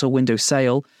January transfer window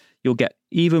sale, you'll get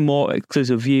even more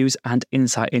exclusive views and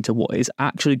insight into what is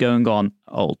actually going on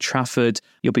at Old Trafford.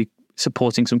 You'll be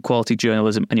supporting some quality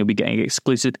journalism and you'll be getting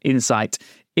exclusive insight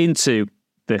into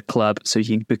the club so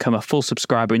you can become a full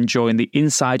subscriber and join the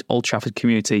Inside Old Trafford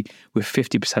community with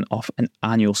 50% off an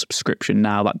annual subscription.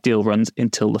 Now, that deal runs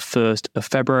until the 1st of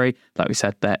February. Like we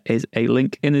said, there is a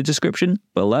link in the description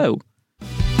below.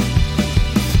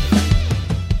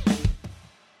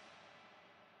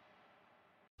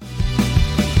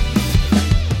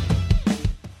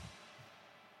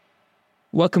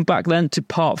 Welcome back then to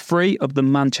part 3 of the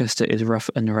Manchester is Rough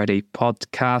and Ready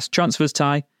podcast. Transfers,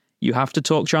 Ty. You have to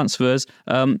talk transfers.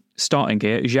 Starting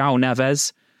here, João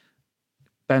Neves,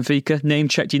 Benfica,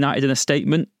 name-checked United in a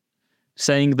statement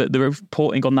saying that the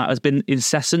reporting on that has been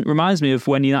incessant. Reminds me of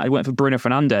when United went for Bruno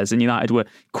Fernandes and United were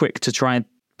quick to try and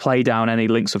play down any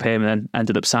links with him and then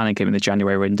ended up signing him in the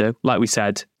January window. Like we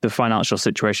said, the financial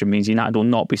situation means United will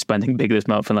not be spending big this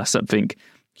month unless something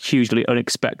hugely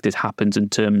unexpected happens in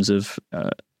terms of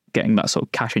getting that sort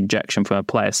of cash injection from a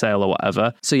player sale or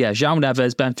whatever. So yeah, João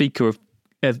Neves, Benfica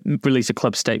have released a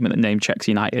club statement that name checks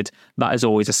United. That is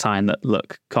always a sign that,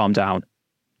 look, calm down.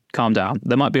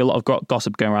 There might be a lot of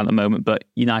gossip going around at the moment, but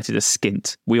United are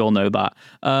skint. We all know that.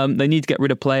 They need to get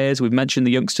rid of players. We've mentioned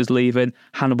the youngsters leaving.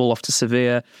 Hannibal off to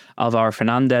Sevilla. Alvaro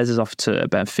Fernandez is off to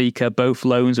Benfica. Both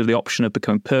loans with the option of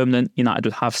becoming permanent. United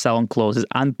would have sell-on clauses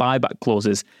and buyback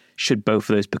clauses should both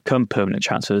of those become permanent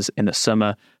transfers in the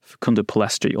summer. Facundo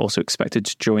Pellistri also expected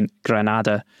to join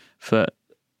Granada for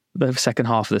the second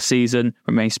half of the season.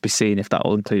 Remains to be seen if that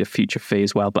will include a future fee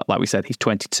as well. But like we said, he's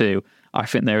 22. I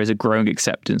think there is a growing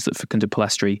acceptance that Facundo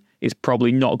Pellistri is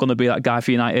probably not going to be that guy for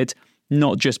United,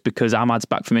 not just because Ahmad's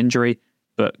back from injury,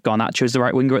 but Garnacho is the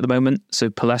right winger at the moment. So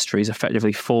Pellistri is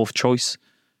effectively 4th choice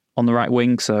on the right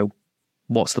wing. So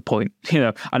what's the point?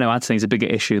 I know Anthony's a bigger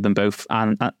issue than both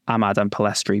Ahmad and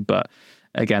Pellistri, but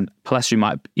again, Pellistri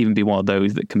might even be one of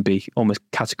those that can be almost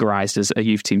categorised as a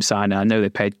youth team signer. I know they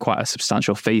paid quite a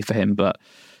substantial fee for him, but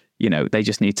they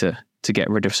just need to get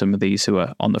rid of some of these who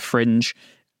are on the fringe.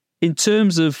 In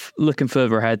terms of looking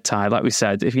further ahead, Ty, like we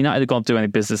said, if United are going to do any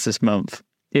business this month,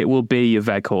 it will be your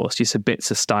Weghorst, your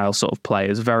Sabitzer style sort of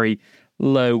players, very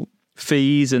low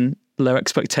fees and low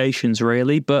expectations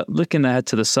really. But looking ahead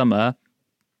to the summer,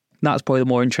 that's probably the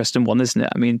more interesting one, isn't it?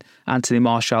 I mean, Anthony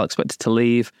Martial expected to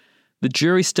leave. The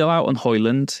jury's still out on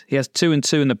Højlund. He has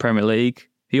 2-2 in the Premier League.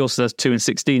 He also has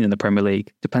 2-16 in the Premier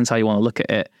League. Depends how you want to look at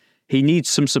it. He needs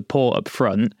some support up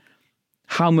front.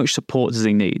 How much support does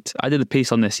he need? I did a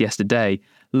piece on this yesterday,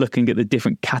 looking at the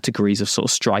different categories of sort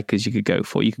of strikers you could go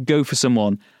for. You could go for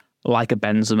someone like a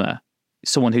Benzema,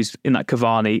 someone who's in that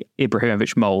Cavani,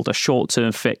 Ibrahimovic mould, a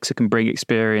short-term fix who can bring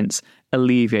experience,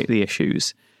 alleviate the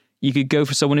issues. You could go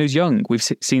for someone who's young. We've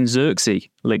seen Xerxes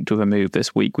linked with a move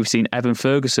this week. We've seen Evan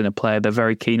Ferguson, a player they're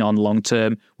very keen on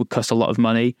long-term, would cost a lot of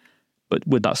money, but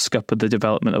would that scupper the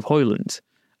development of Højlund?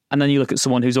 And then you look at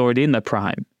someone who's already in their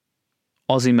prime.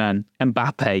 Osimhen,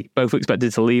 Mbappe, both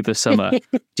expected to leave this summer.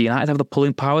 Do United have the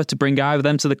pulling power to bring either of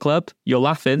them to the club? You're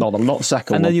laughing. No, I'm not the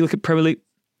second And one. then you look at Premier League.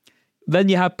 Then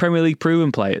you have Premier League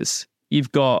proven players.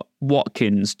 You've got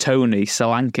Watkins, Toney,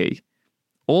 Solanke.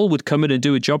 All would come in and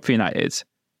do a job for United,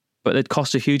 but they'd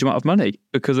cost a huge amount of money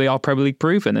because they are Premier League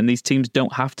proven and these teams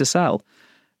don't have to sell.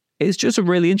 It's just a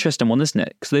really interesting one, isn't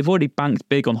it? Because they've already banked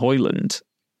big on Højlund.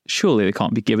 Surely they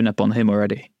can't be giving up on him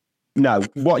already. No,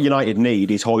 what United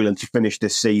need is Højlund to finish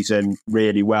this season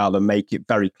really well and make it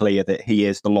very clear that he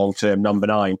is the long-term number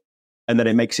 9. And then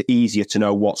it makes it easier to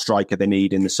know what striker they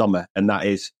need in the summer. And that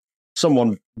is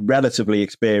someone relatively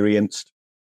experienced,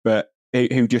 but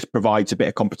who just provides a bit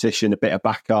of competition, a bit of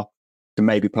backup, can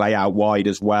maybe play out wide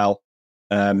as well.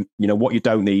 What you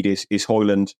don't need is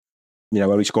Højlund,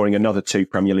 only scoring another 2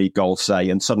 Premier League goals, say,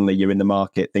 and suddenly you're in the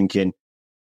market thinking,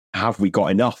 have we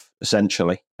got enough,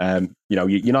 essentially?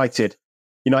 United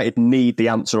need the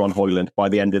answer on Højlund by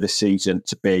the end of the season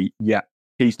to be, yeah,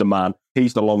 he's the man.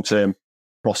 He's the long-term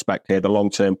prospect here, the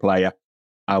long-term player,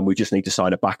 and we just need to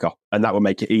sign a backup. And that will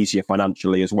make it easier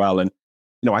financially as well. And,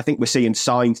 I think we're seeing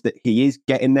signs that he is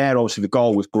getting there. Obviously, the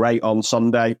goal was great on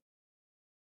Sunday.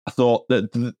 I thought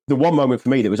that the one moment for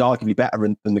me that was arguably better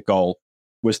than the goal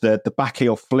was the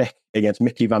backheel flick against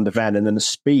Mickey van der Ven, and then the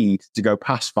speed to go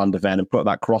past van der Ven and put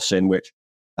that cross in, which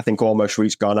I think almost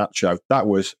reached Garnacho. That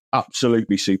was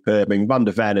absolutely superb. I mean, van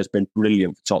der Ven has been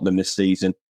brilliant for Tottenham this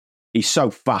season. He's so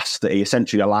fast that he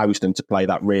essentially allows them to play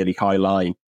that really high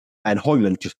line. And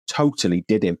Højlund just totally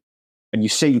did him. And you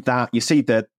see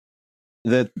the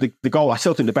goal. I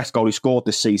still think the best goal he scored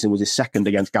this season was his second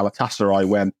against Galatasaray,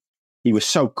 when he was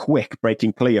so quick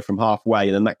breaking clear from halfway,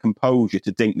 and then that composure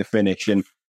to dink the finish. And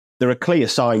there are clear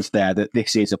signs there that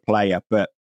this is a player, but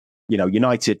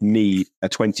United need a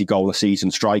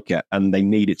 20-goal-a-season striker, and they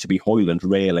need it to be Højlund,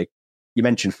 really. You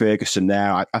mentioned Ferguson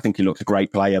there. I think he looks a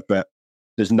great player, but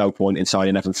there's no point in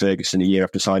signing Evan Ferguson a year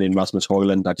after signing Rasmus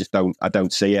Højlund. I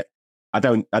don't see it. I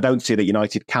don't see that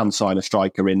United can sign a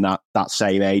striker in that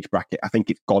same age bracket. I think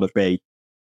it's got to be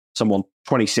someone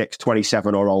 26,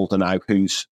 27 or older now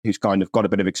who's kind of got a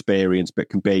bit of experience but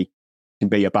can be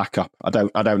a backup. I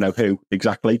don't know who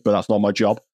exactly, but that's not my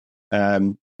job.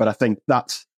 But I think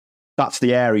that's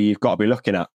the area you've got to be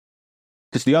looking at.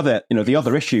 Because the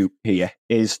other issue here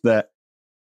is that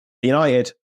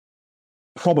United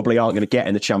probably aren't going to get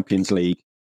in the Champions League.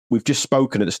 We've just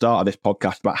spoken at the start of this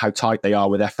podcast about how tight they are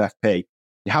with FFP.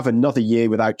 You have another year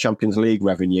without Champions League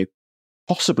revenue,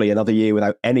 possibly another year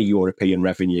without any European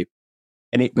revenue.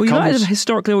 And it becomes... United have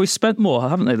historically always spent more,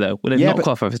 haven't they, though? When they've not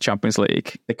qualified for the Champions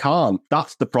League. They can't.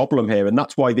 That's the problem here. And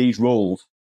that's why these rules...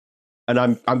 And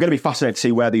I'm going to be fascinated to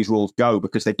see where these rules go,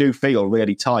 because they do feel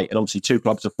really tight. And obviously 2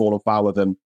 clubs have fallen foul of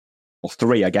them, or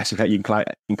 3, I guess, if you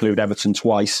include Everton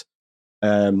twice.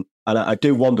 And I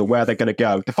do wonder where they're going to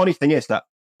go. The funny thing is that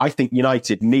I think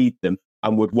United need them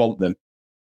and would want them.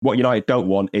 What United don't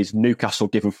want is Newcastle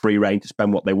given free rein to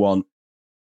spend what they want.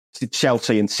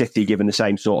 Chelsea and City given the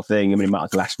same sort of thing. I mean, it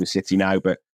matters less with City now,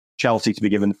 but Chelsea to be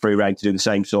given free rein to do the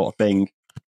same sort of thing.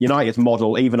 United's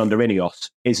model, even under Ineos,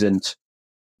 isn't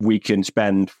we can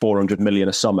spend 400 million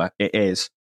a summer. It is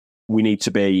we need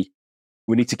to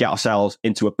get ourselves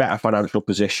into a better financial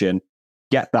position,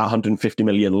 get that 150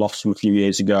 million loss from a few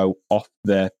years ago off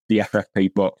the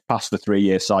FFP book, past the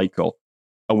 3-year cycle,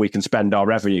 and we can spend our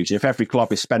revenues. If every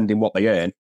club is spending what they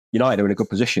earn, United are in a good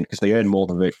position because they earn more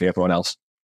than virtually everyone else.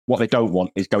 What they don't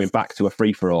want is going back to a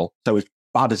free-for-all. So as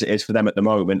bad as it is for them at the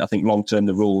moment, I think long-term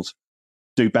the rules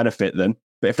do benefit them.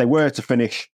 But if they were to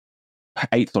finish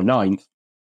 8th or 9th,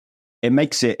 it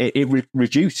makes it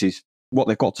reduces what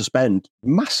they've got to spend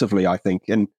massively, I think.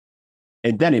 And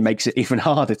then it makes it even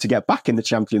harder to get back in the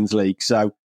Champions League.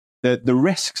 So the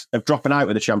risks of dropping out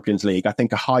of the Champions League, I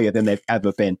think, are higher than they've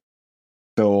ever been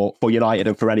for United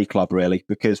and for any club, really.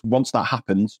 Because once that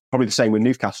happens, probably the same with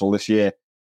Newcastle this year,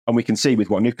 and we can see with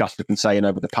what Newcastle have been saying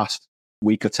over the past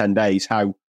week or 10 days,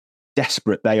 how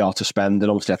desperate they are to spend.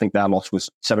 And obviously, I think their loss was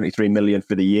 73 million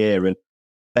for the year. And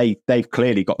they've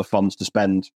clearly got the funds to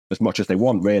spend as much as they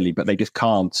want, really, but they just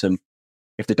can't. And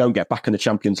if they don't get back in the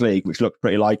Champions League, which looks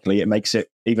pretty likely, it makes it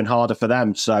even harder for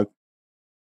them. So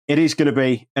it is going to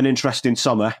be an interesting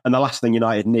summer. And the last thing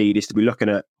United need is to be looking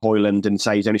at Højlund and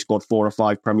say he's only scored 4 or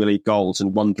 5 Premier League goals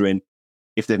and wondering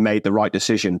if they've made the right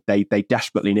decision. They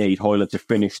desperately need Højlund to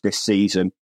finish this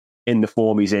season in the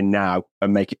form he's in now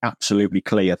and make it absolutely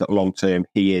clear that long term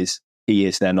he is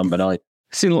their number 9.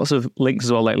 Seen lots of links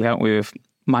as well lately, haven't we, with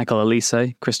Michael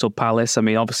Olise, Crystal Palace. I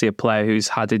mean, obviously a player who's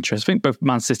had interest. I think both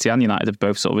Man City and United have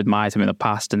both sort of admired him in the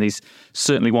past, and he's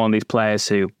certainly one of these players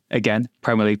who, again,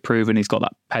 Premier League proven, he's got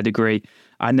that pedigree.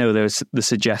 I know there's the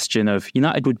suggestion of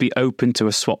United would be open to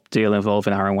a swap deal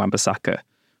involving Aaron Wan-Bissaka.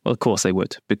 Well, of course they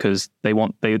would, because they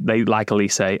like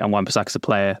Olise, and Wan-Bissaka's a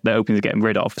player they're open to getting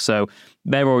rid of. So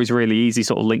they're always really easy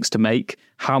sort of links to make.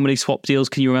 How many swap deals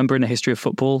can you remember in the history of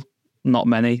football? Not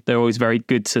many. They're always very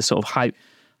good to sort of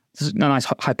nice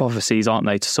hypotheses, aren't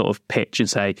they, to sort of pitch and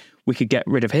say, we could get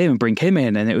rid of him and bring him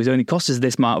in and it would only cost us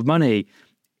this amount of money.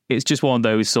 It's just one of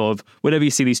those sort of, whenever you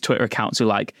see these Twitter accounts who are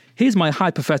like, here's my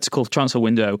hypothetical transfer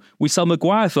window. We sell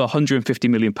Maguire for £150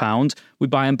 million. We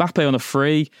buy Mbappe on a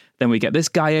free. Then we get this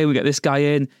guy in, we get this guy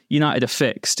in. United are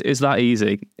fixed. Is that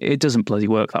easy? It doesn't bloody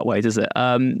work that way, does it?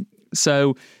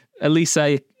 So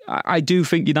Olise, I do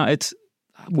think United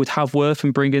would have worth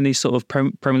in bringing these sort of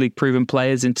Premier League proven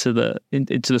players into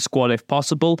the squad if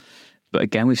possible. But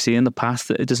again, we've seen in the past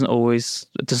that it doesn't always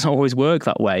work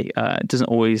that way. It doesn't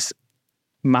always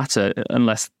matter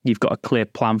unless you've got a clear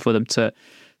plan for them to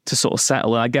sort of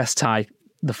settle. And I guess, Ty,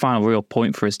 the final real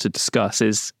point for us to discuss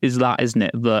is that, isn't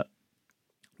it, that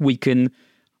we can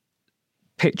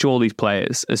pitch all these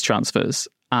players as transfers,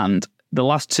 and the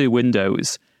last 2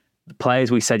 windows, the players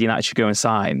we said United should go and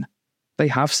sign, they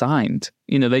have signed.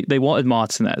 You know, they wanted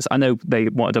Martinez. I know they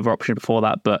wanted another option before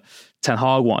that, but Ten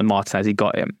Hag wanted Martinez, he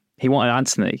got him. He wanted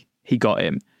Anthony, he got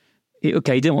him. He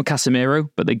didn't want Casemiro,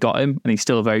 but they got him, and he's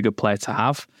still a very good player to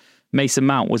have. Mason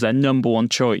Mount was their number 1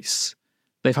 choice.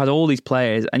 They've had all these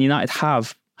players, and United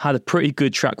have had a pretty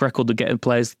good track record of getting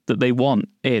players that they want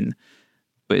in,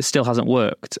 but it still hasn't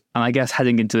worked. And I guess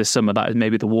heading into this summer, that is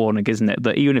maybe the warning, isn't it?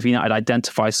 That even if United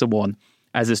identify someone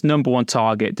as this number 1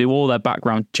 target, do all their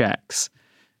background checks,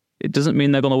 it doesn't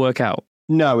mean they're going to work out.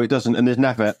 No, it doesn't. And there's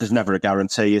never a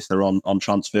guarantee, is there, on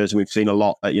transfers? And we've seen a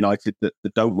lot at United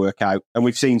that don't work out. And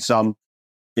we've seen some,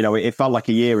 it felt like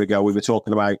a year ago we were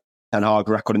talking about Ten Hag's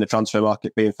record in the transfer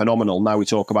market being phenomenal. Now we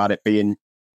talk about it being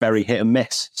very hit and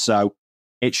miss. So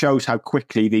it shows how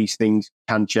quickly these things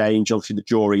can change. Obviously, the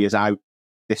jury is out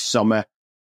this summer.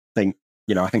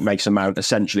 I think Mason Mount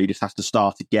essentially just has to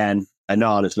start again.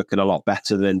 Onana's looking a lot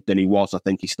better than he was. I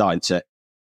think he's starting to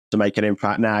make an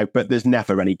impact now, but there's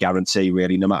never any guarantee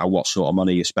really, no matter what sort of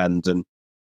money you spend, and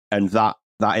that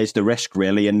is the risk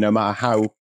really. And no matter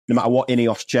what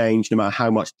Ineos change, no matter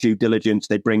how much due diligence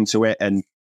they bring to it, and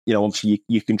obviously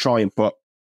you can try and put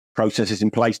processes in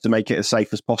place to make it as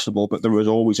safe as possible, but there is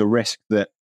always a risk that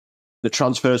the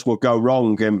transfers will go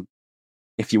wrong. And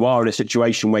if you are in a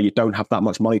situation where you don't have that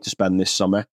much money to spend this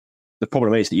summer, the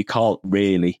problem is that you can't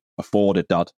really afford a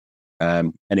dud.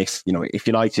 And if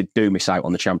United do miss out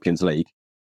on the Champions League,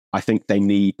 I think they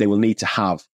will need to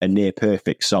have a near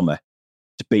perfect summer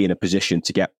to be in a position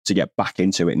to get back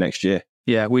into it next year.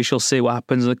 Yeah, we shall see what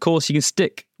happens. And of course, you can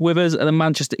stick with us at the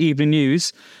Manchester Evening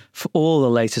News for all the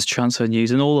latest transfer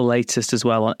news and all the latest as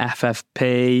well on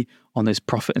FFP, on those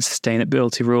profit and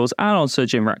sustainability rules, and on Sir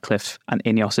Jim Ratcliffe and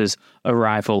Ineos's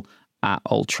arrival at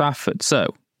Old Trafford.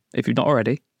 So, if you've not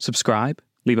already, subscribe,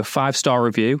 leave a 5-star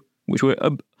review, which we're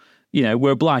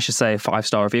obliged to say a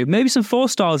 5-star review. Maybe some 4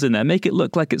 stars in there. Make it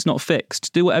look like it's not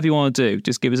fixed. Do whatever you want to do.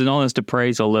 Just give us an honest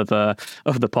appraisal of the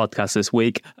podcast this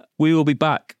week. We will be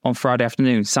back on Friday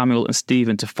afternoon, Samuel and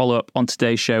Stephen, to follow up on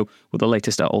today's show with the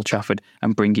latest at Old Trafford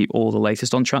and bring you all the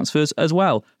latest on transfers as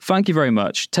well. Thank you very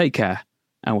much. Take care,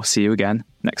 and we'll see you again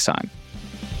next time.